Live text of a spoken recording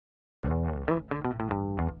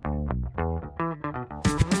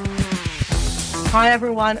Hi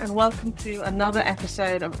everyone, and welcome to another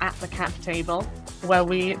episode of At the Cap Table, where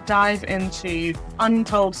we dive into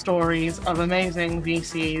untold stories of amazing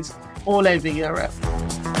VCs all over Europe.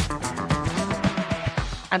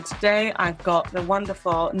 And today I've got the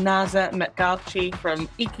wonderful Naza Metghalchi from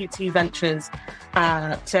EQT Ventures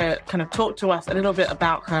to kind of talk to us a little bit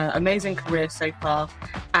about her amazing career so far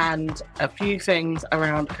and a few things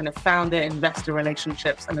around kind of founder-investor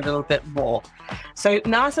relationships and a little bit more. So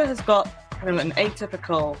Naza has got kind of an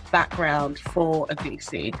atypical background for a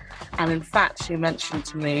VC. And in fact, she mentioned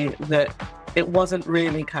to me that it wasn't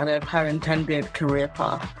really kind of her intended career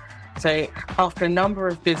path. So after a number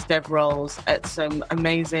of biz dev roles at some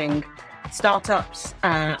amazing startups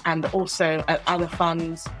and also at other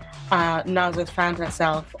funds, Naza found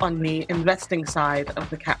herself on the investing side of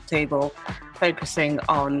the cap table, focusing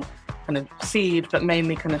on kind of seed, but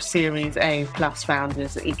mainly kind of Series A plus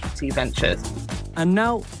founders at EQT Ventures. And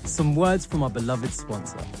now, some words from our beloved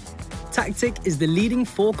sponsor. Tactic is the leading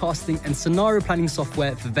forecasting and scenario planning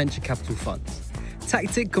software for venture capital funds.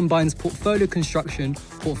 Tactic combines portfolio construction,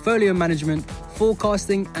 portfolio management,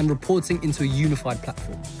 forecasting, and reporting into a unified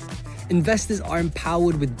platform. Investors are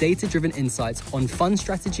empowered with data-driven insights on fund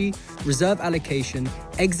strategy, reserve allocation,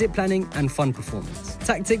 exit planning, and fund performance.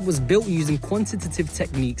 Tactic was built using quantitative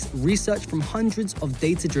techniques researched from hundreds of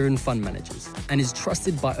data-driven fund managers and is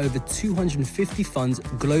trusted by over 250 funds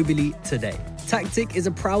globally today. Tactic is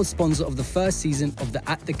a proud sponsor of the first season of the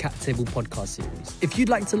At the Cap Table podcast series. If you'd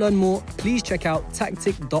like to learn more, please check out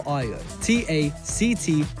tactic.io, tactyc.io.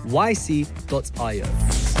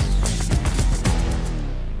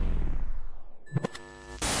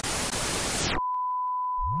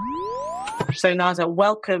 So Naza,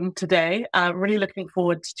 welcome today. Really looking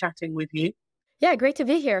forward to chatting with you. Yeah, great to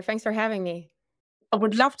be here. Thanks for having me. I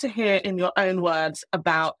would love to hear in your own words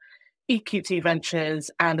about EQT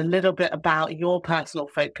Ventures and a little bit about your personal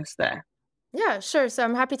focus there. Yeah, sure. So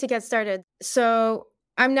I'm happy to get started. So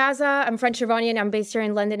I'm Naza. I'm French-Iranian. I'm based here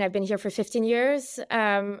in London. I've been here for 15 years.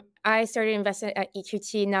 I started investing at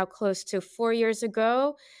EQT now close to 4 years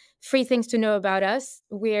ago. 3 things to know about us.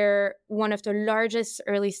 We're one of the largest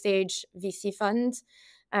early stage VC funds.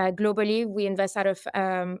 Globally, we invest out of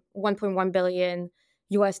 $1.1 billion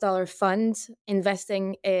fund,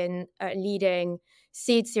 investing in leading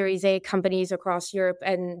seed Series A companies across Europe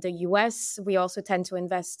and the US. We also tend to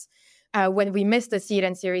invest when we miss the seed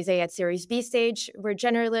and Series A at Series B stage. We're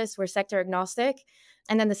generalists, we're sector agnostic.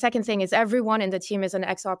 And then the second thing is everyone in the team is an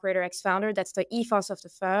ex-operator, ex-founder. That's the ethos of the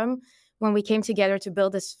firm. When we came together to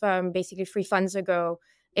build this firm basically 3 funds ago,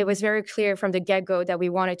 it was very clear from the get-go that we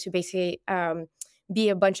wanted to basically be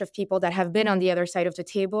a bunch of people that have been on the other side of the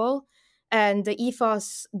table. And the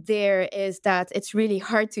ethos there is that it's really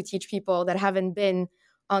hard to teach people that haven't been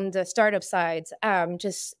on the startup side,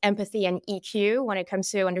 just empathy and EQ when it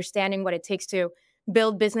comes to understanding what it takes to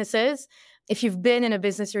build businesses. If you've been in a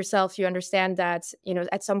business yourself, you understand that,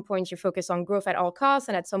 at some point you focus on growth at all costs,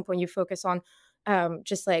 and at some point you focus on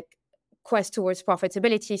just like quest towards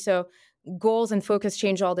profitability. So goals and focus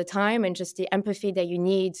change all the time, and just the empathy that you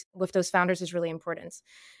need with those founders is really important.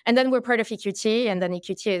 And then we're part of EQT, and then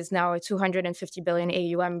EQT is now a 250 billion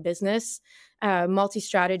AUM business,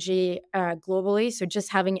 multi-strategy globally. So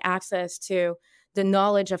just having access to the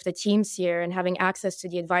knowledge of the teams here and having access to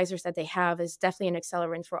the advisors that they have is definitely an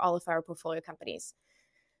accelerant for all of our portfolio companies.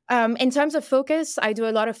 In terms of focus, I do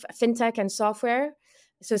a lot of fintech and software.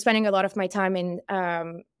 So spending a lot of my time in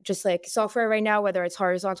just like software right now, whether it's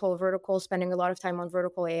horizontal or vertical, spending a lot of time on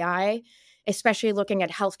vertical AI, especially looking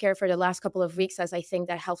at healthcare for the last couple of weeks, as I think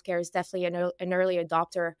that healthcare is definitely an early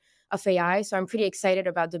adopter of AI. So I'm pretty excited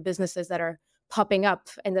about the businesses that are popping up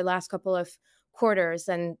in the last couple of quarters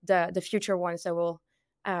and the future ones that will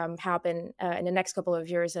happen in the next couple of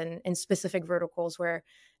years in specific verticals where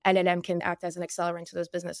LLM can act as an accelerant to those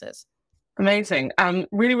businesses. Amazing.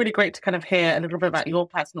 Really, really great to kind of hear a little bit about your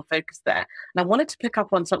personal focus there. And I wanted to pick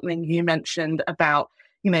up on something you mentioned about,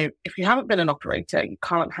 if you haven't been an operator, you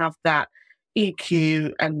can't have that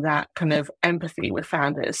EQ and that kind of empathy with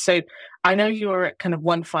founders. So I know you're at kind of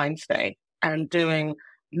One Fine Stay and doing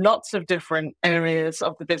lots of different areas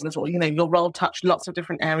of the business, or, your role touched lots of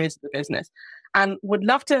different areas of the business. And would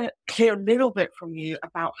love to hear a little bit from you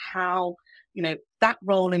about how, that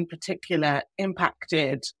role in particular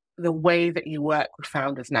impacted the way that you work with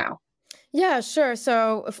founders now. Yeah, sure.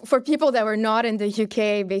 So for people that were not in the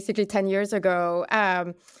UK basically 10 years ago,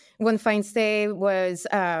 One Fine Stay was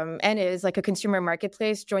and is like a consumer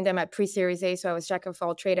marketplace. Joined them at pre-Series A, so I was jack of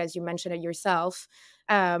all trade, as you mentioned it yourself.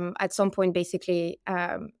 At some point, basically,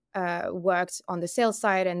 worked on the sales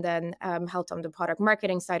side and then helped on the product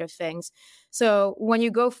marketing side of things. So when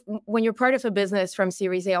you're part of a business from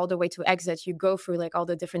Series A all the way to exit, you go through like all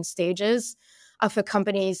the different stages of a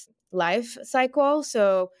company's life cycle.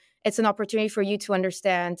 So it's an opportunity for you to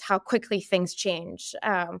understand how quickly things change.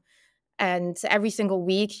 And every single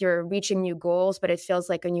week you're reaching new goals, but it feels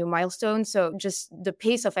like a new milestone. So just the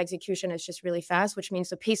pace of execution is just really fast, which means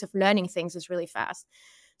the pace of learning things is really fast.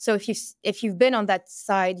 So if you've been on that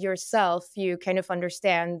side yourself, you kind of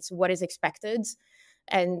understand what is expected,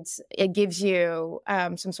 and it gives you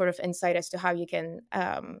some sort of insight as to how you can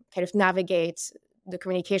kind of navigate the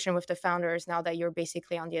communication with the founders now that you're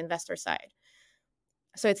basically on the investor side.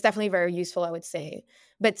 So it's definitely very useful, I would say.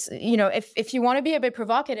 But, if you want to be a bit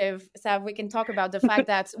provocative, Sav, we can talk about the fact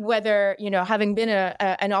that whether, having been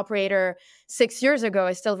an operator 6 years ago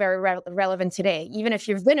is still very relevant today. Even if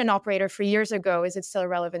you've been an operator 3 years ago, is it still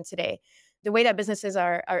relevant today? The way that businesses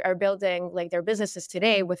are building like their businesses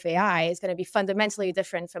today with AI is going to be fundamentally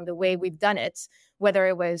different from the way we've done it, whether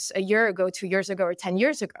it was a year ago, 2 years ago, or 10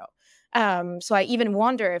 years ago. So I even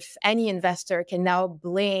wonder if any investor can now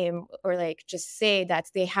blame or like just say that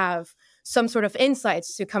they have some sort of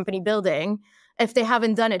insights to company building if they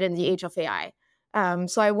haven't done it in the age of AI.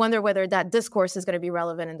 So I wonder whether that discourse is going to be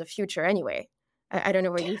relevant in the future anyway. I don't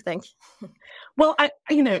know what you think. Well,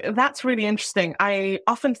 that's really interesting. I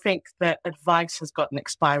often think that advice has got an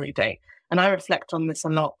expiry date, and I reflect on this a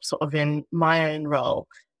lot sort of in my own role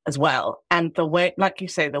as well. And the way, like you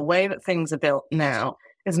say, the way that things are built now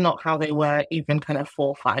is not how they were even kind of 4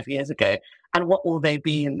 or 5 years ago. And what will they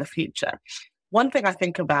be in the future? One thing I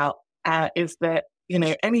think about is that,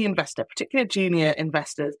 any investor, particularly junior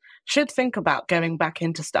investors, should think about going back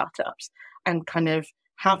into startups and kind of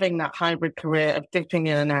having that hybrid career of dipping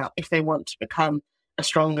in and out if they want to become a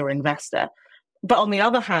stronger investor. But on the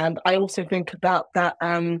other hand, I also think about that,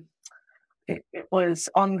 it was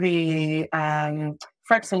on the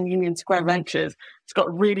Ferguson Union Square Ventures. It's got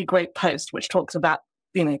a really great post which talks about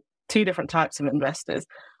two different types of investors.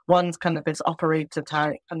 One's kind of this operator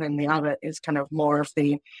type, and then the other is kind of more of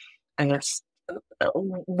the, I guess,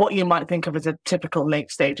 what you might think of as a typical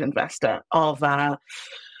late stage investor of,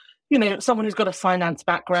 someone who's got a finance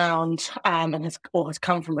background and has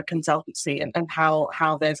come from a consultancy, and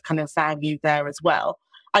how there's kind of value there as well.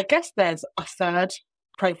 I guess there's a third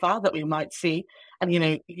profile that we might see, and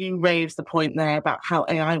you raised the point there about how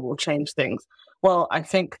AI will change things. Well, I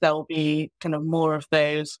think there'll be kind of more of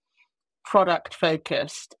those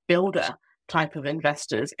product-focused builder type of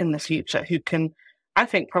investors in the future who can, I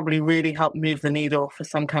think, probably really help move the needle for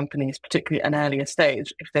some companies, particularly at an earlier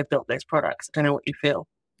stage, if they've built those products. I don't know what you feel.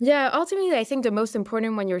 Yeah, ultimately, I think the most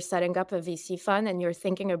important when you're setting up a VC fund and you're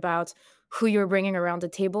thinking about who you're bringing around the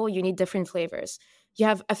table, you need different flavors. You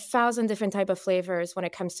have 1,000 different type of flavors when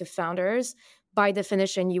it comes to founders. By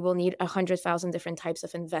definition, you will need 100,000 different types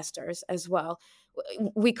of investors as well.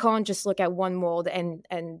 We can't just look at one mold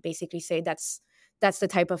and basically say that's the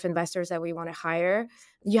type of investors that we want to hire.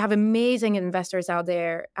 You have amazing investors out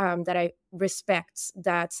there that I respect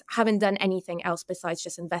that haven't done anything else besides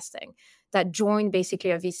just investing, that joined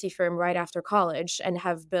basically a VC firm right after college and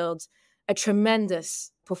have built a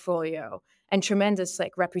tremendous portfolio and tremendous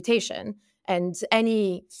reputation. And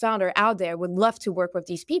any founder out there would love to work with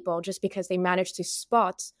these people just because they managed to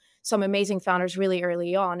spot some amazing founders really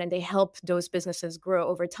early on and they help those businesses grow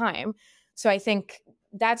over time. So I think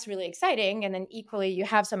that's really exciting. And then equally, you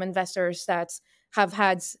have some investors that have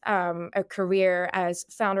had a career as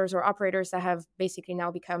founders or operators that have basically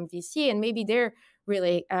now become VC, and maybe they're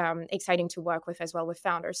really exciting to work with as well with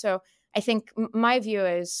founders. So I think my view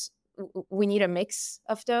is we need a mix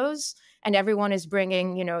of those, and everyone is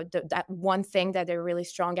bringing, that one thing that they're really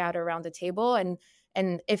strong at around the table.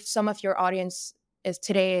 And if some of your audience is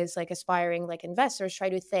aspiring investors, try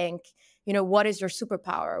to think, what is your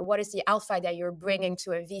superpower? What is the alpha that you're bringing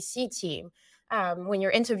to a VC team? When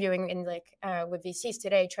you're interviewing with VCs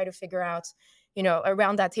today, try to figure out,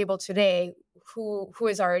 around that table today, who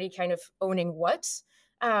is already kind of owning what,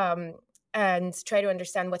 and try to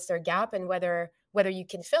understand what's their gap and whether you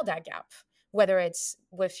can fill that gap, whether it's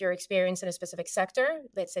with your experience in a specific sector,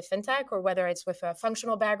 let's say fintech, or whether it's with a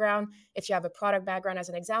functional background, if you have a product background as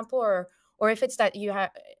an example, or if it's that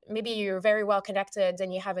maybe you're very well connected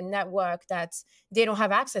and you have a network that they don't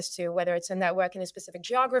have access to, whether it's a network in a specific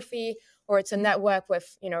geography or it's a network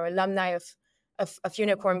with, alumni of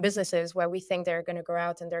unicorn businesses where we think they're going to grow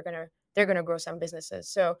out and they're going to grow some businesses.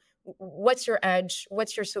 So what's your edge?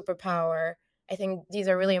 What's your superpower? I think these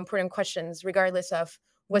are really important questions, regardless of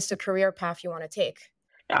what's the career path you want to take.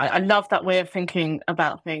 I love that way of thinking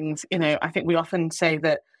about things. I think we often say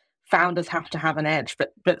that founders have to have an edge,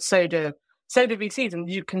 but so do VCs, and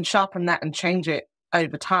you can sharpen that and change it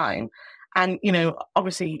over time. And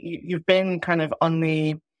obviously you've been kind of on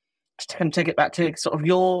the, to kind of take it back to sort of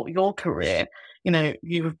your career.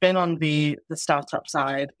 You've been on the startup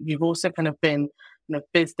side. You've also kind of been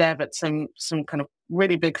biz dev at some kind of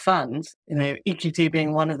really big funds, EQT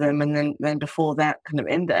being one of them, and then before that kind of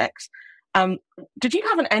Index. Did you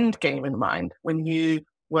have an end game in mind when you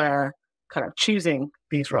were kind of choosing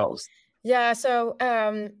these roles? Yeah, so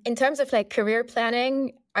in terms of like career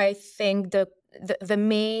planning, I think the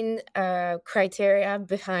main criteria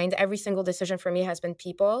behind every single decision for me has been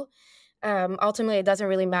people. Ultimately, it doesn't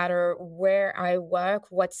really matter where I work,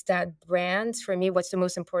 what's that brand. For me, what's the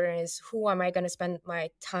most important is who am I going to spend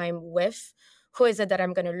my time with? Who is it that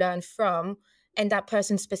I'm going to learn from? And that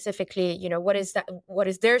person specifically, what is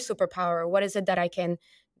their superpower? What is it that I can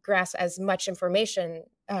grasp as much information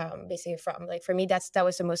basically from? Like for me, that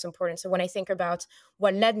was the most important. So when I think about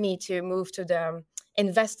what led me to move to the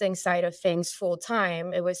investing side of things full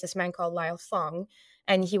time, it was this man called Lyle Fong,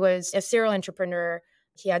 and he was a serial entrepreneur.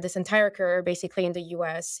 He had this entire career basically in the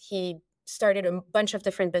US. He started a bunch of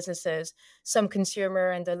different businesses, some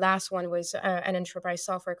consumer, and the last one was an enterprise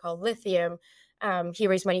software called Lithium. He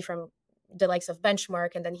raised money from the likes of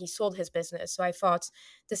Benchmark, and then he sold his business. So I thought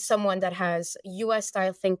this is someone that has US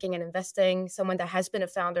style thinking and investing, someone that has been a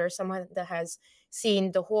founder, someone that has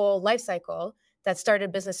seen the whole life cycle, that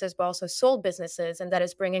started businesses but also sold businesses, and that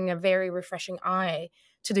is bringing a very refreshing eye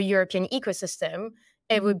to the European ecosystem.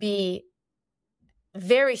 It would be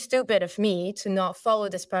very stupid of me to not follow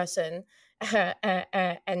this person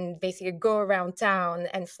and basically go around town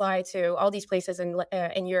and fly to all these places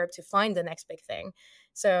in Europe to find the next big thing.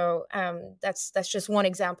 So that's just one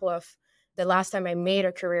example of the last time I made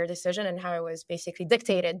a career decision and how it was basically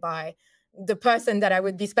dictated by the person that I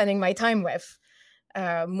would be spending my time with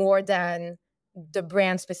more than the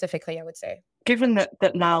brand specifically, I would say. Given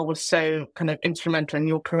that Lyle was so kind of instrumental in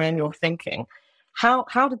your career and your thinking, how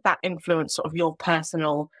did that influence sort of your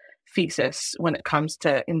personal thesis when it comes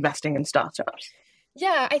to investing in startups?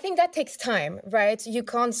 Yeah, I think that takes time, right? You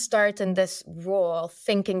can't start in this role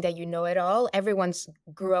thinking that you know it all. Everyone's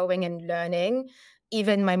growing and learning.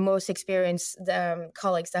 Even my most experienced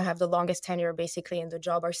colleagues that have the longest tenure basically in the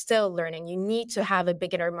job are still learning. You need to have a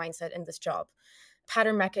beginner mindset in this job.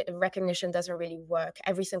 Pattern recognition doesn't really work.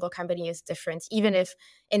 Every single company is different. Even if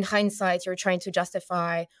in hindsight, you're trying to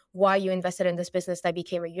justify why you invested in this business that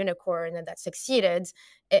became a unicorn and that succeeded,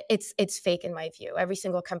 it's fake in my view. Every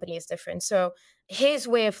single company is different. So his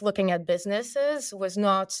way of looking at businesses was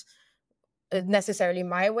not necessarily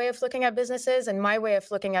my way of looking at businesses. And my way of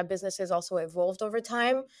looking at businesses also evolved over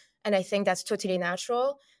time. And I think that's totally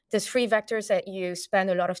natural. There's three vectors that you spend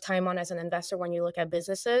a lot of time on as an investor when you look at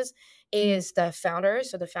businesses. A is the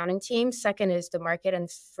founders, so the founding team. Second is the market, and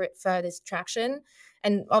third is traction.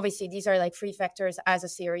 And obviously, these are like three factors as a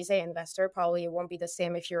Series A investor. Probably it won't be the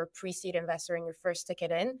same if you're a pre-seed investor and your first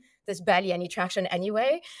ticket in. There's barely any traction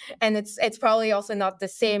anyway. And it's probably also not the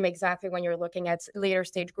same exactly when you're looking at later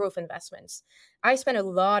stage growth investments. I spent a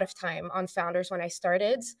lot of time on founders when I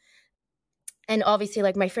started. And obviously,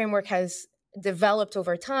 like my framework has developed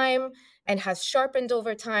over time and has sharpened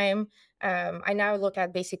over time. I now look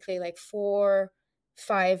at basically like 4-5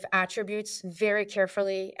 attributes very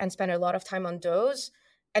carefully and spend a lot of time on those,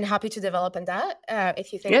 and happy to develop on that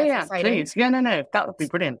if you think that's exciting. Please. No, that would be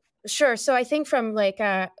brilliant. Sure. So I think from like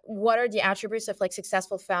what are the attributes of like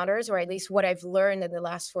successful founders, or at least what I've learned in the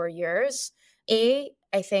last 4 years.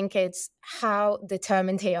 I think it's how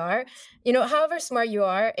determined they are. However smart you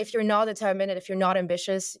are, if you're not determined and if you're not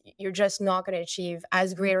ambitious, you're just not going to achieve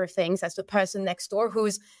as greater things as the person next door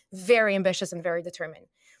who's very ambitious and very determined.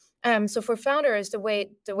 So for founders, the way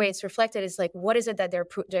it's reflected is like, what is it that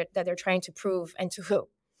they're trying to prove, and to who?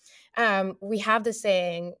 We have the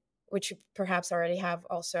saying, which you perhaps already have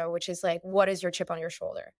also, which is like, what is your chip on your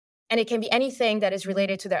shoulder? And it can be anything that is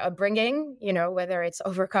related to their upbringing, whether it's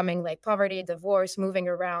overcoming like poverty, divorce, moving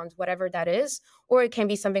around, whatever that is, or it can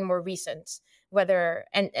be something more recent,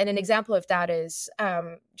 and an example of that is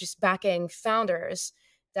just backing founders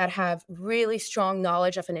that have really strong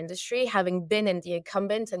knowledge of an industry, having been in the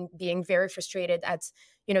incumbent and being very frustrated at,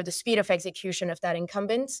 the speed of execution of that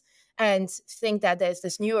incumbent, and think that there's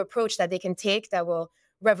this new approach that they can take that will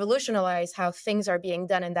revolutionize how things are being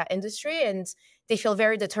done in that industry. And they feel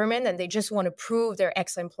very determined and they just want to prove their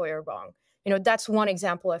ex-employer wrong. That's one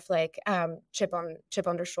example of like chip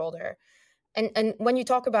on their shoulder. And when you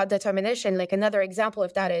talk about determination, like another example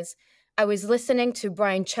of that is I was listening to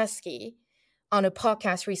Brian Chesky on a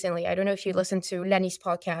podcast recently. I don't know if you listened to Lenny's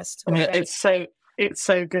podcast. I mean, it's so It's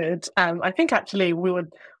so good. I think actually we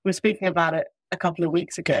were speaking about it a couple of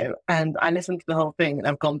weeks ago, and I listened to the whole thing, and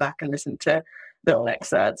I've gone back and listened to little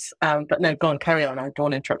excerpts. But no, go on, carry on. I don't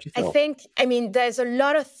want to interrupt your thought. I mean, there's a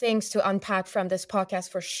lot of things to unpack from this podcast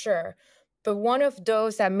for sure. But one of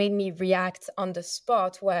those that made me react on the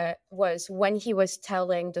spot was when he was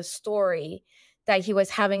telling the story that he was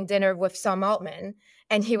having dinner with Sam Altman.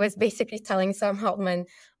 And he was basically telling Sam Altman,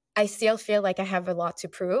 I still feel like I have a lot to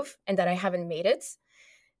prove and that I haven't made it.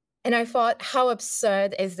 And I thought, how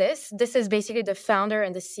absurd is this? This is basically the founder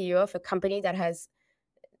and the CEO of a company that has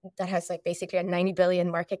like basically a 90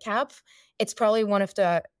 billion market cap. It's probably one of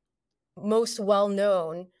the most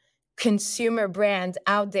well-known consumer brand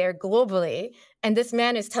out there globally. And this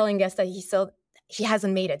man is telling us that he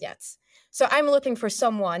hasn't made it yet. So I'm looking for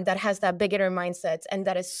someone that has that beginner mindset and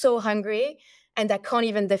that is so hungry and that can't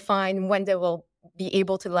even define when they will be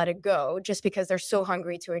able to let it go just because they're so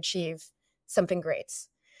hungry to achieve something great.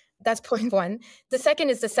 That's point one. The second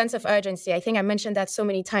is the sense of urgency. I think I mentioned that so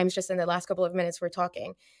many times just in the last couple of minutes we're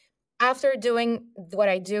talking. After doing what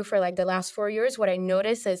I do for like the last 4 years, what I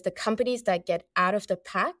notice is the companies that get out of the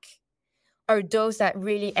pack are those that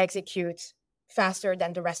really execute faster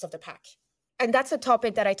than the rest of the pack. And that's a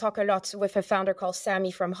topic that I talk a lot with a founder called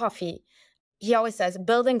Sammy from Huffy. He always says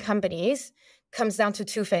building companies comes down to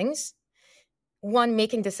two things. One,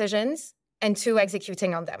 making decisions, and two,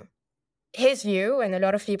 executing on them. His view, and a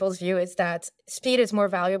lot of people's view, is that speed is more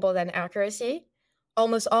valuable than accuracy.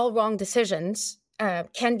 Almost all wrong decisions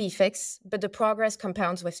can be fixed, but the progress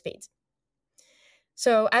compounds with speed.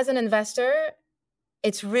 So as an investor,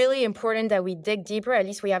 it's really important that we dig deeper. At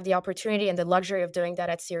least we have the opportunity and the luxury of doing that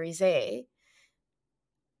at Series A.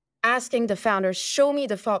 Asking the founders, show me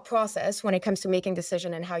the thought process when it comes to making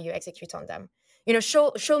decisions and how you execute on them. You know,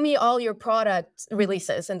 show me all your product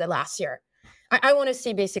releases in the last year. I want to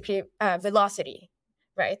see basically velocity,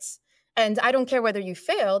 right? And I don't care whether you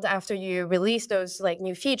failed after you released those like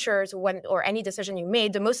new features or any decision you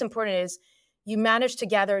made. The most important is you managed to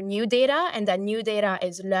gather new data, and that new data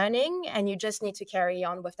is learning, and you just need to carry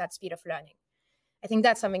on with that speed of learning. I think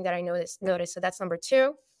that's something that I noticed. So that's number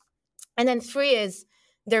two. And then three is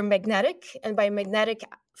they're magnetic. And by magnetic,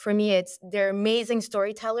 for me, it's they're amazing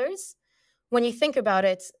storytellers. When you think about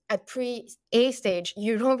it, at pre-A stage,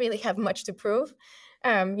 you don't really have much to prove,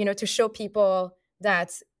 to show people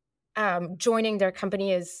that joining their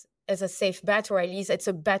company is a safe bet, or at least it's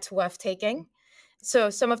a bet worth taking. So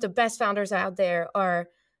some of the best founders out there are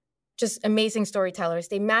just amazing storytellers.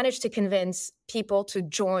 They manage to convince people to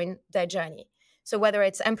join their journey. So whether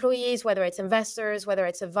it's employees, whether it's investors, whether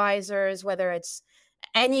it's advisors, whether it's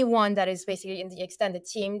anyone that is basically in the extended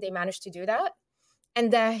team, they manage to do that.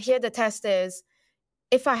 And here the test is,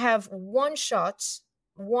 if I have one shot,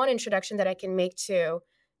 one introduction that I can make to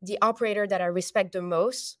the operator that I respect the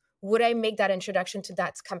most, would I make that introduction to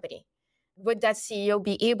that company? Would that CEO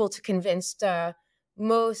be able to convince the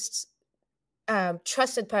most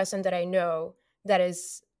trusted person that I know that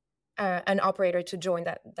is an operator to join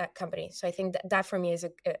that company? So I think that for me is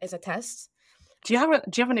a test. Do you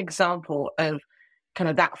have an example of kind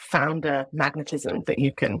of that founder magnetism that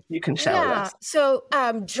you can share with us? So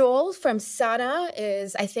Joel from Sana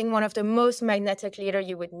is, I think, one of the most magnetic leader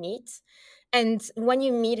you would meet. And when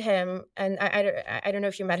you meet him, and I don't know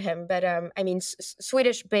if you met him, but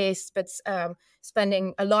Swedish based, but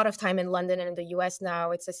spending a lot of time in London and in the US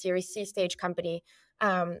now. It's a Series C stage company,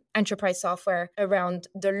 enterprise software around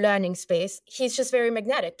the learning space. He's just very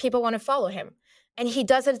magnetic. People want to follow him. And he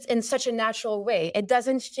does it in such a natural way. It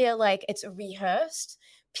doesn't feel like it's rehearsed.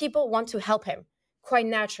 People want to help him quite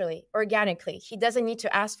naturally, organically. He doesn't need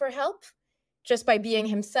to ask for help. Just by being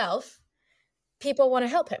himself, people want to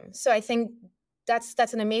help him. So I think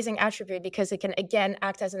that's an amazing attribute, because it can, again,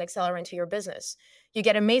 act as an accelerant to your business. You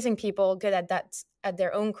get amazing people good at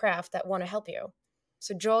their own craft that want to help you.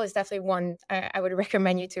 So Joel is definitely one I would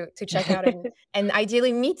recommend you to check out and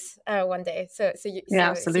ideally meet one day. So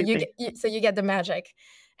absolutely. So you get the magic.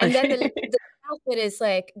 And then the last bit is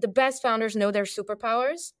like the best founders know their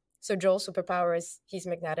superpowers. So Joel's superpower is he's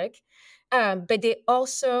magnetic, but they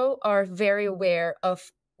also are very aware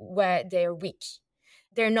of where they're weak.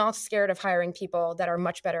 They're not scared of hiring people that are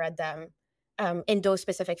much better at them in those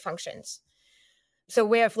specific functions. So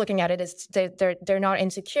way of looking at it is they're not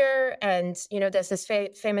insecure. And, there's this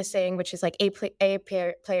famous saying, which is like A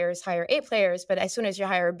players hire A players. But as soon as you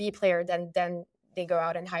hire a B player, then they go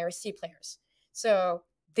out and hire C players. So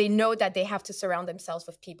they know that they have to surround themselves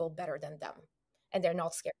with people better than them. And they're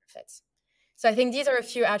not scared of it. So I think these are a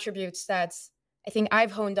few attributes that I think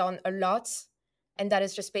I've honed on a lot. And that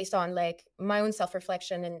is just based on like my own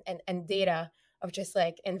self-reflection and data of just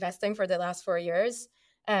like investing for the last 4 years.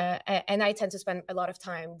 And I tend to spend a lot of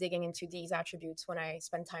time digging into these attributes when I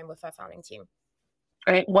spend time with a founding team.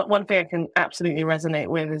 Right. One thing I can absolutely resonate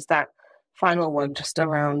with is that final one, just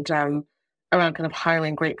around kind of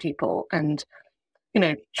hiring great people and,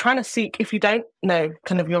 trying to seek, if you don't know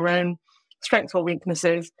kind of your own strengths or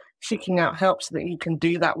weaknesses, seeking out help so that you can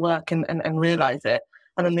do that work and realize it.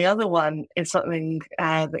 And then the other one is something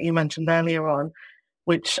that you mentioned earlier on,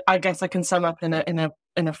 which I guess I can sum up in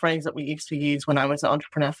a phrase that we used to use when I was at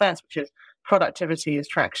Entrepreneur First, which is productivity is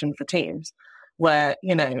traction for teams, where,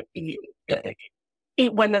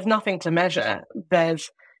 when there's nothing to measure, there's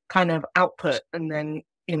kind of output and then,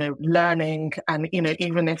 learning. And,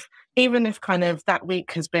 even if kind of that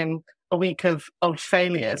week has been a week of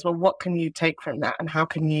failures, well, what can you take from that? And how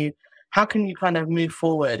can you kind of move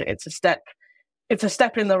forward? It's a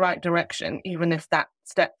step in the right direction, even if that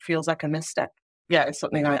step feels like a misstep. Yeah, it's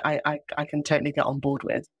something I can totally get on board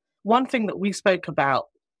with. One thing that we spoke about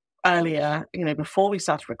earlier, before we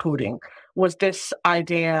started recording, was this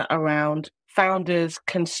idea around founders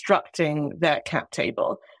constructing their cap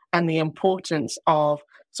table and the importance of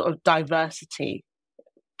sort of diversity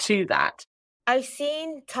to that. I've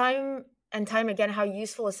seen time and time again how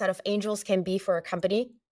useful a set of angels can be for a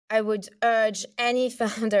company. I would urge any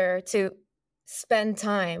founder to spend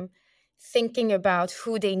time thinking about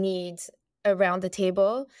who they need around the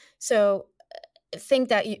table. So think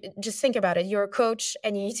about it. You're a coach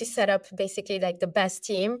and you need to set up basically like the best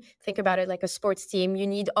team. Think about it like a sports team. You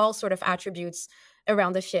need all sort of attributes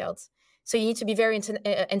around the field. So you need to be very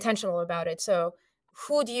intentional about it. So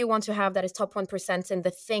who do you want to have that is top 1% in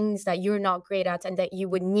the things that you're not great at and that you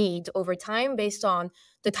would need over time based on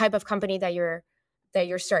the type of company that you're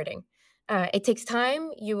starting? It takes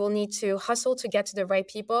time. You will need to hustle to get to the right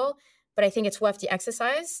people, but I think it's worth the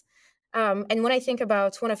exercise. And when I think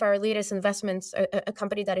about one of our latest investments, a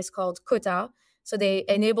company that is called Kota, so they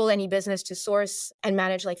enable any business to source and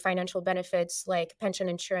manage like financial benefits like pension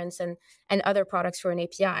insurance and other products for an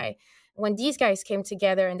API. When these guys came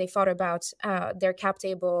together and they thought about their cap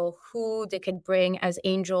table, who they could bring as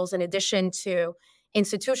angels in addition to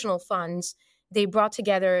institutional funds, they brought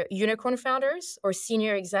together unicorn founders or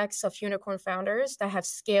senior execs of unicorn founders that have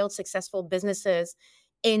scaled successful businesses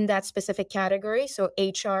in that specific category, so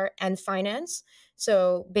HR and finance.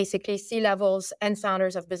 So basically C-levels and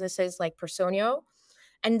founders of businesses like Personio.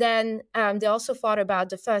 And then they also thought about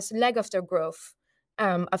the first leg of their growth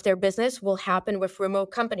of their business will happen with remote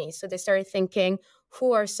companies. So they started thinking,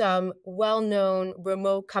 who are some well-known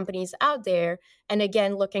remote companies out there? And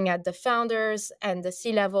again, looking at the founders and the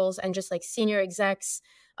C-levels and just like senior execs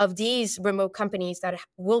of these remote companies that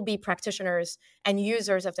will be practitioners and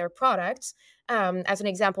users of their products. As an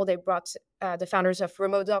example, they brought the founders of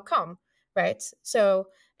remote.com, right? So,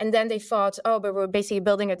 and then they thought, but we're basically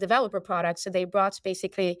building a developer product. So they brought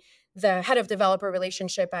basically the head of developer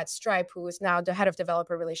relationship at Stripe, who is now the head of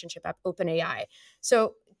developer relationship at OpenAI.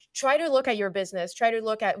 So try to look at your business, try to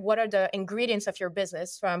look at what are the ingredients of your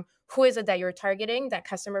business, from who is it that you're targeting, that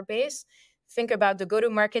customer base. Think about the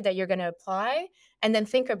go-to-market that you're going to apply, and then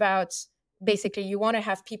think about basically you want to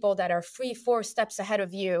have people that are 3-4 steps ahead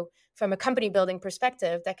of you from a company building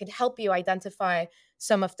perspective that could help you identify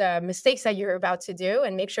some of the mistakes that you're about to do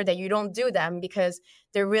and make sure that you don't do them, because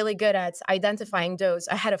they're really good at identifying those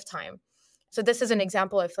ahead of time. So this is an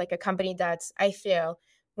example of like a company that I feel,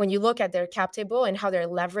 when you look at their cap table and how they're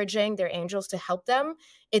leveraging their angels to help them,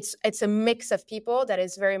 it's a mix of people that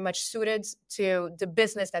is very much suited to the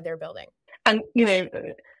business that they're building. And,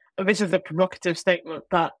 this is a provocative statement,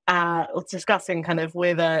 but I was discussing kind of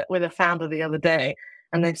with a founder the other day,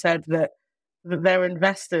 and they said that their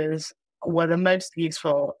investors were the most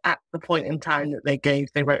useful at the point in time that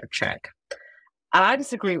they wrote a check. And I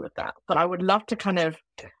disagree with that, but I would love to kind of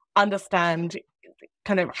understand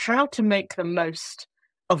kind of how to make the most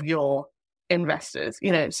of your investors,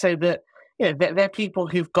 so that, they're people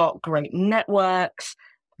who've got great networks.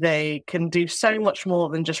 They can do so much more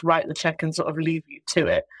than just write the check and sort of leave you to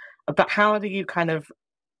it. But how do you kind of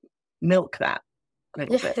milk that a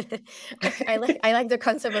little bit? I like the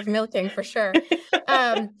concept of milking for sure.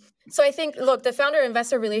 So I think, look, the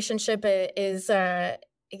founder-investor relationship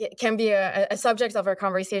can be a subject of our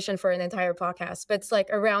conversation for an entire podcast. But it's like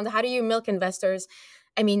around how do you milk investors?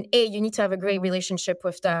 I mean, you need to have a great relationship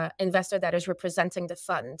with the investor that is representing the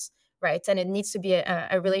fund, right? And it needs to be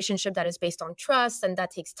a relationship that is based on trust, and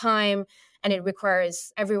that takes time, and it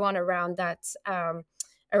requires everyone around that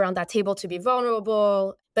table to be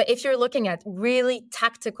vulnerable. But if you're looking at really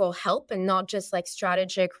tactical help and not just like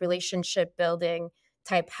strategic relationship building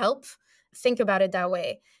type help, think about it that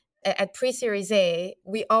way. At pre-Series A,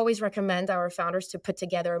 we always recommend our founders to put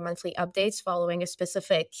together monthly updates following a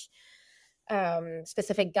specific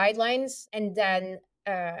guidelines. And then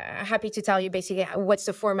happy to tell you basically what's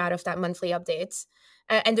the format of that monthly updates.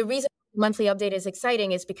 And the reason monthly update is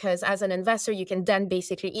exciting is because as an investor, you can then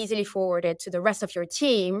basically easily forward it to the rest of your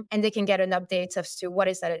team, and they can get an update as to what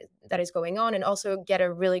is that is going on, and also get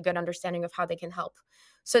a really good understanding of how they can help.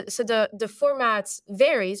 So the format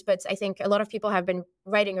varies, but I think a lot of people have been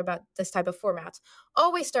writing about this type of format.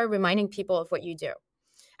 Always start reminding people of what you do.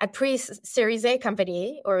 At pre-Series A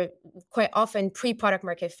company, or quite often pre-product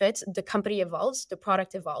market fit, the company evolves, the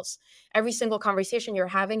product evolves. Every single conversation you're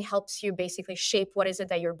having helps you basically shape what is it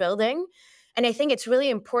that you're building. And I think it's really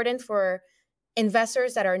important for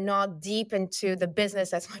investors that are not deep into the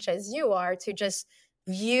business as much as you are to just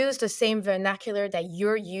use the same vernacular that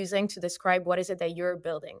you're using to describe what is it that you're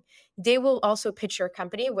building. They will also pitch your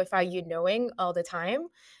company without you knowing all the time,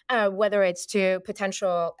 whether it's to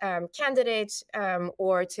potential candidates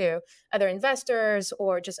or to other investors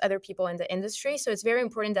or just other people in the industry. So it's very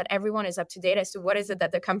important that everyone is up to date as to what is it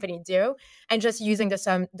that the company do, and just using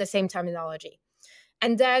the same terminology.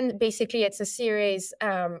 And then basically it's a series,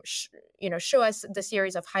 show us the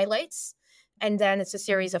series of highlights. And then it's a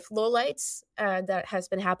series of lowlights that has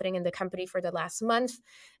been happening in the company for the last month.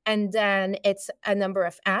 And then it's a number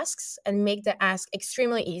of asks, and make the ask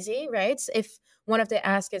extremely easy, right? If one of the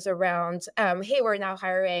asks is around, hey, we're now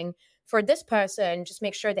hiring for this person, just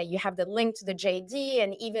make sure that you have the link to the JD,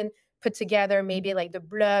 and even put together maybe like the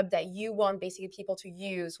blurb that you want basically people to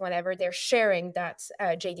use whenever they're sharing that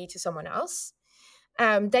JD to someone else.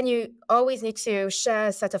 Then you always need to share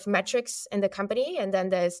a set of metrics in the company. And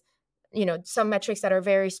then there's some metrics that are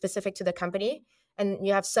very specific to the company, and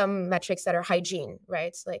you have some metrics that are hygiene,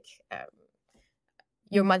 right? Like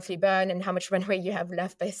your monthly burn and how much runway you have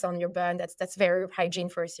left based on your burn. That's very hygiene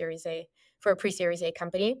for a pre-Series A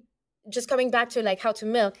company. Just coming back to like how to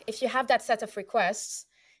milk, if you have that set of requests,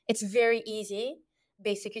 it's very easy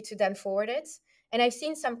basically to then forward it. And I've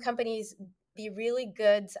seen some companies be really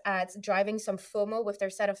good at driving some FOMO with their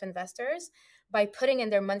set of investors by putting in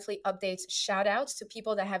their monthly updates shout outs to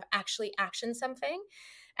people that have actually actioned something.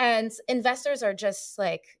 And investors are just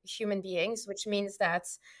like human beings, which means that,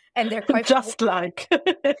 and they're quite just like,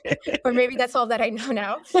 or maybe that's all that I know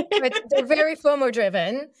now, but they're very FOMO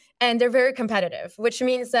driven and they're very competitive, which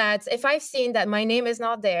means that if I've seen that my name is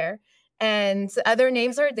not there and other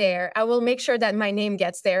names are there, I will make sure that my name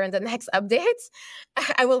gets there in the next updates.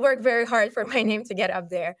 I will work very hard for my name to get up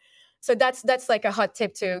there. So that's like a hot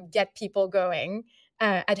tip to get people going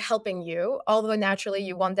at helping you, although naturally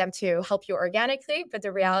you want them to help you organically. But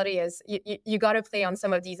the reality is you got to play on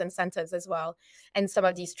some of these incentives as well, and some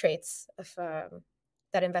of these traits of,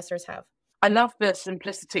 that investors have. I love the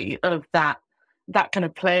simplicity of that kind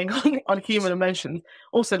of playing on human emotions.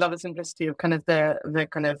 Also love the simplicity of kind of the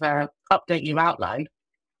kind of update you outlined.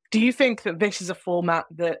 Do you think that this is a format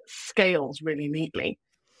that scales really neatly?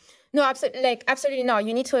 No, absolutely not.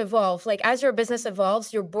 You need to evolve. Like as your business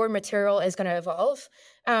evolves, your board material is going to evolve.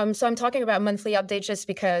 So I'm talking about monthly updates just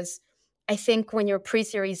because I think when you're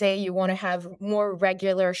pre-Series A, you want to have more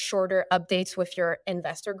regular, shorter updates with your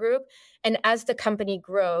investor group. And as the company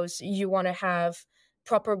grows, you want to have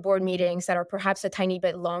proper board meetings that are perhaps a tiny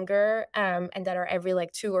bit longer and that are every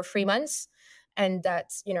like 2 or 3 months. And that,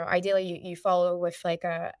 ideally you follow with like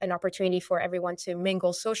an opportunity for everyone to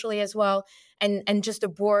mingle socially as well. And just the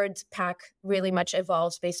board pack really much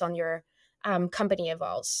evolves based on your company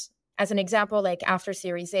evolves. As an example, like after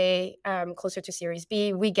Series A, closer to Series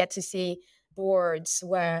B, we get to see boards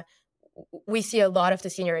where we see a lot of the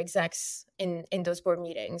senior execs in those board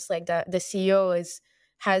meetings. Like the CEO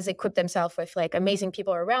has equipped themselves with like amazing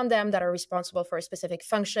people around them that are responsible for specific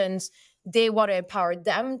functions. They want to empower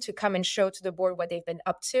them to come and show to the board what they've been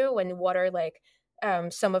up to and what are like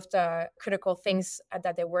some of the critical things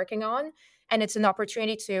that they're working on. And it's an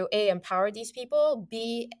opportunity to A, empower these people,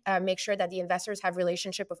 B, make sure that the investors have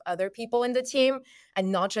relationship with other people in the team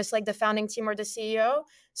and not just like the founding team or the CEO.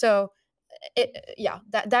 So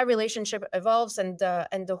that relationship evolves, and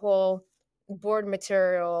the whole board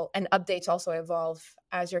material and updates also evolve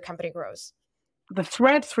as your company grows. The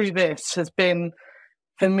thread through this has been,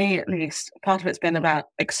 for me at least, part of it's been about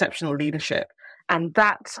exceptional leadership. And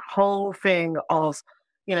that whole thing of,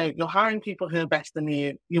 you're hiring people who are better than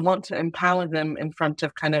you. You want to empower them in front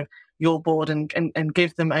of kind of your board and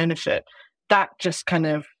give them ownership. That just kind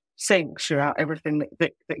of sinks throughout everything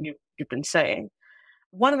that you've been saying.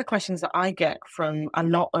 One of the questions that I get from a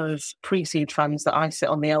lot of pre-seed funds that I sit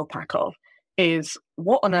on the LPAC of is,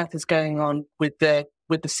 what on earth is going on with the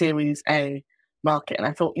Series A market. And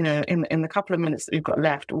I thought, in the couple of minutes that we've got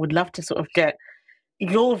left, would love to sort of get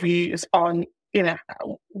your views on,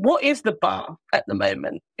 what is the bar at the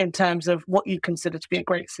moment in terms of what you consider to be a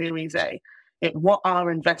great Series A? What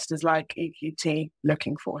are investors like EQT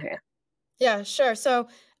looking for here? Yeah, sure. So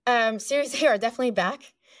Series A are definitely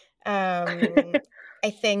back. I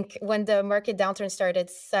think when the market downturn started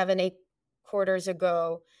 7-8 quarters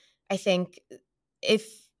ago, I think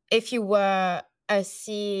if you were a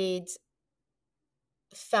seed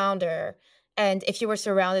founder and if you were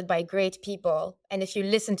surrounded by great people and if you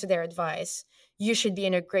listened to their advice, you should be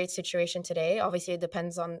in a great situation today. Obviously, it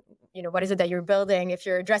depends on, what is it that you're building, if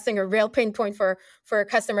you're addressing a real pain point for a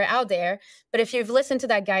customer out there. But if you've listened to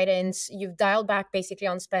that guidance, you've dialed back basically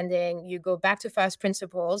on spending, you go back to first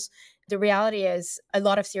principles, the reality is a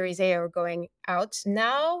lot of Series A are going out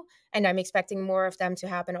now, and I'm expecting more of them to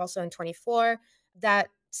happen also in 24. That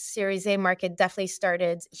Series A market definitely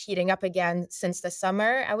started heating up again since the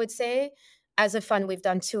summer, I would say. As a fund, we've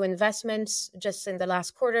done 2 investments just in the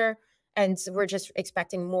last quarter, and we're just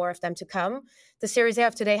expecting more of them to come. The Series A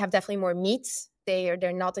of today have definitely more meat. They're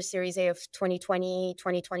not the Series A of 2020,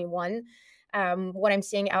 2021. What I'm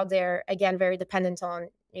seeing out there, again, very dependent on,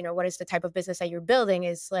 what is the type of business that you're building,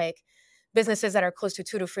 is like businesses that are close to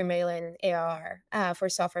 2 to 3 million ARR for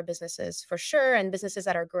software businesses, for sure, and businesses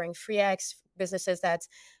that are growing 3x, businesses that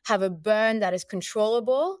have a burn that is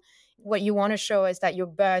controllable. What you want to show is that your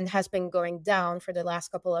burn has been going down for the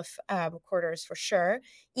last couple of quarters, for sure.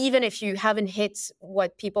 Even if you haven't hit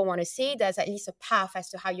what people want to see, there's at least a path as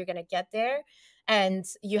to how you're going to get there. And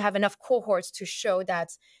you have enough cohorts to show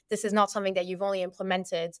that this is not something that you've only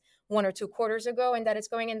implemented 1 or 2 quarters ago and that it's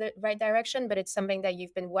going in the right direction, but it's something that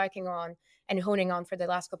you've been working on and honing on for the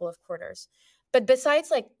last couple of quarters. But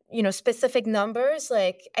besides specific numbers,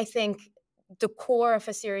 I think the core of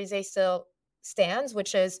a Series A still stands,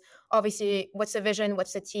 which is obviously what's the vision,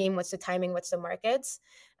 what's the team, what's the timing, what's the markets.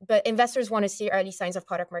 But investors want to see early signs of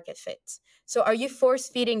product market fit. So are you force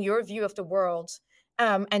feeding your view of the world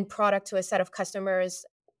and product to a set of customers,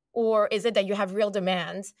 or is it that you have real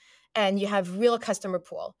demand and you have real customer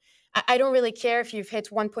pool? I don't really care if you've hit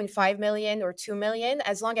 1.5 million or 2 million,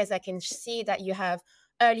 as long as I can see that you have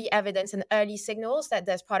early evidence and early signals that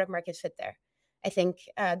there's product market fit there. I think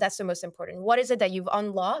that's the most important. What is it that you've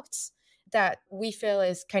unlocked that we feel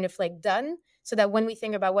is kind of done, so that when we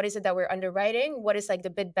think about what is it that we're underwriting, what is the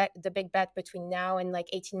big bet between now and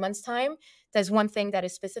 18 months time, there's one thing that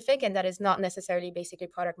is specific and that is not necessarily basically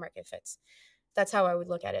product market fits. That's how I would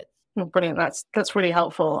look at it. Well, brilliant. That's really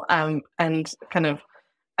helpful. And kind of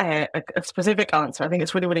a specific answer. I think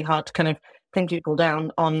it's really, really hard to kind of pin people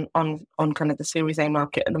down on kind of the Series A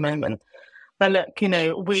market at the moment. But look,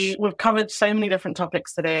 we've covered so many different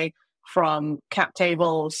topics today, from cap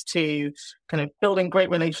tables to kind of building great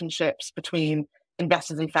relationships between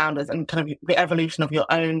investors and founders, and kind of the evolution of your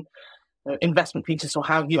own investment thesis or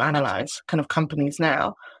how you analyze kind of companies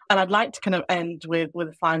now. And I'd like to kind of end with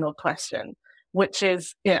a final question, which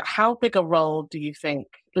is, how big a role do you think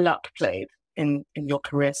luck played in your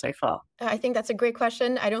career so far? I think that's a great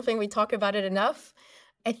question. I don't think we talk about it enough.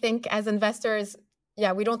 I think as investors,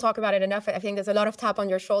 we don't talk about it enough. I think there's a lot of tap on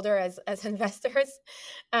your shoulder as investors,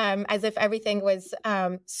 as if everything was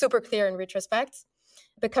super clear in retrospect.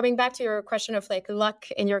 But coming back to your question of luck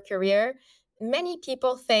in your career, many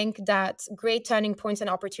people think that great turning points and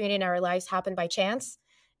opportunity in our lives happen by chance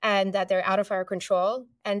and that they're out of our control,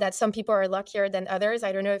 and that some people are luckier than others.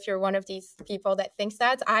 I don't know if you're one of these people that thinks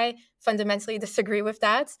that. I fundamentally disagree with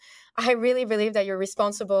that. I really believe that you're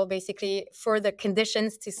responsible basically for the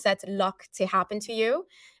conditions to set luck to happen to you,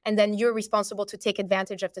 and then you're responsible to take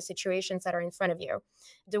advantage of the situations that are in front of you.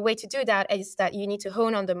 The way to do that is that you need to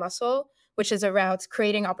hone on the muscle, which is around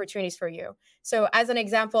creating opportunities for you. So as an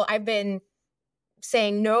example, I've been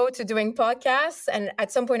saying no to doing podcasts. And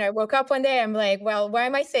at some point I woke up one day, I'm like, well, why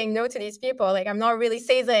am I saying no to these people? I'm not really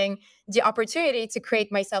seizing the opportunity to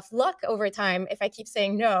create myself luck over time if I keep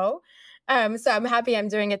saying no. So I'm happy I'm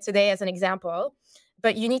doing it today as an example.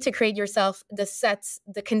 But you need to create yourself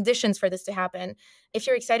the conditions for this to happen. If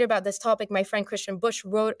you're excited about this topic, my friend Christian Busch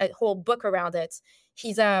wrote a whole book around it.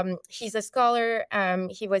 He's a scholar.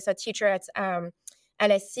 He was a teacher at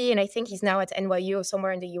LSE, and I think he's now at NYU,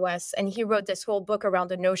 somewhere in the US. And he wrote this whole book around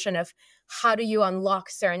the notion of how do you unlock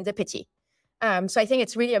serendipity. So I think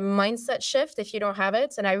it's really a mindset shift if you don't have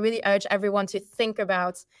it. And I really urge everyone to think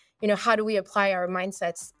about, how do we apply our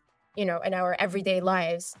mindsets, in our everyday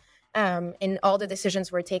lives, in all the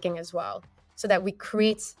decisions we're taking as well, so that we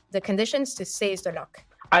create the conditions to seize the luck.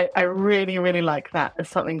 I really, really like that as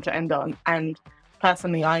something to end on. And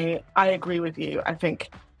personally, I agree with you. I think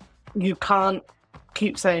you can't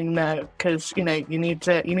keep saying no, because you need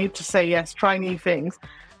to say yes, try new things.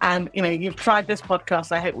 And you've tried this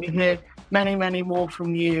podcast. I hope we hear many, many more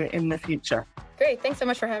from you in the future. Great. Thanks so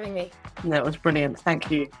much for having me. No, it was brilliant. Thank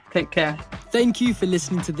you. Take care. Thank you for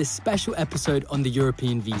listening to this special episode on the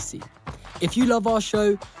European VC. If you love our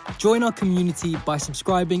show, join our community by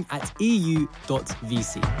subscribing at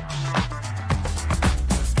eu.vc.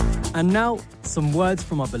 And now, some words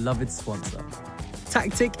from our beloved sponsor.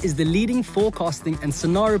 Tactic is the leading forecasting and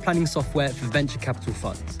scenario planning software for venture capital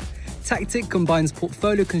funds. Tactic combines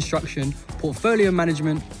portfolio construction, portfolio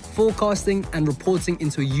management, forecasting, and reporting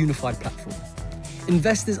into a unified platform.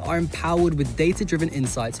 Investors are empowered with data-driven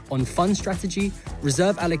insights on fund strategy,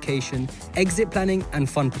 reserve allocation, exit planning, and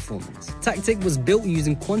fund performance. Tactic was built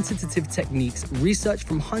using quantitative techniques researched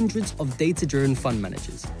from hundreds of data-driven fund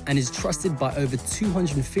managers and is trusted by over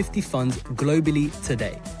 250 funds globally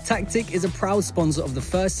today. Tactic is a proud sponsor of the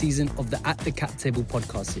first season of the At the Cap Table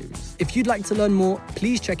podcast series. If you'd like to learn more,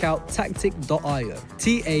 please check out tactic.io,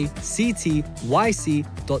 tactyc.io.